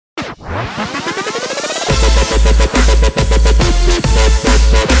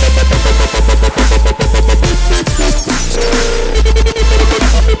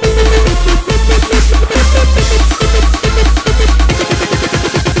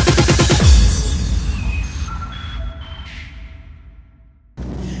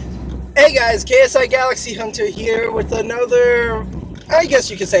Hi guys, KSI Galaxy Hunter here with another, I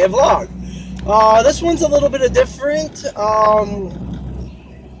guess you could say, a vlog. This one's a little bit different. I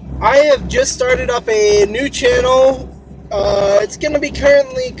have just started up a new channel. It's going to be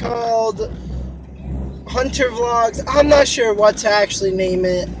currently called Huntrs Vlogs. I'm not sure what to actually name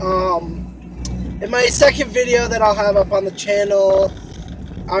it. In my second video that I'll have up on the channel,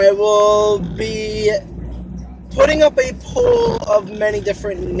 I will be putting up a poll of many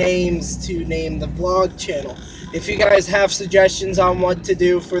different names to name the vlog channel. If you guys have suggestions on what to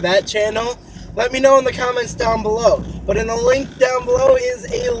do for that channel, let me know in the comments down below. But in the link down below is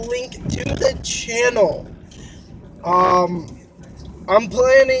a link to the channel. I'm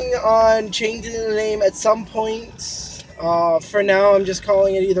planning on changing the name at some point. For now, I'm just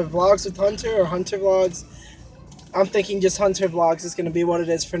calling it either Vlogs with Hunter or Huntrs Vlogs. I'm thinking just Huntrs Vlogs is going to be what it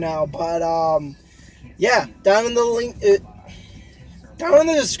is for now. But, yeah, down in the link, down in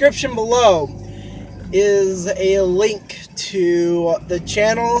the description below is a link to the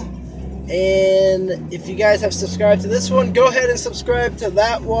channel, and if you guys have subscribed to this one, go ahead and subscribe to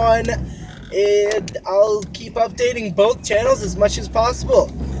that one, and I'll keep updating both channels as much as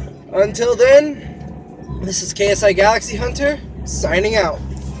possible. Until then, this is KSI Galaxy Hunter, signing out.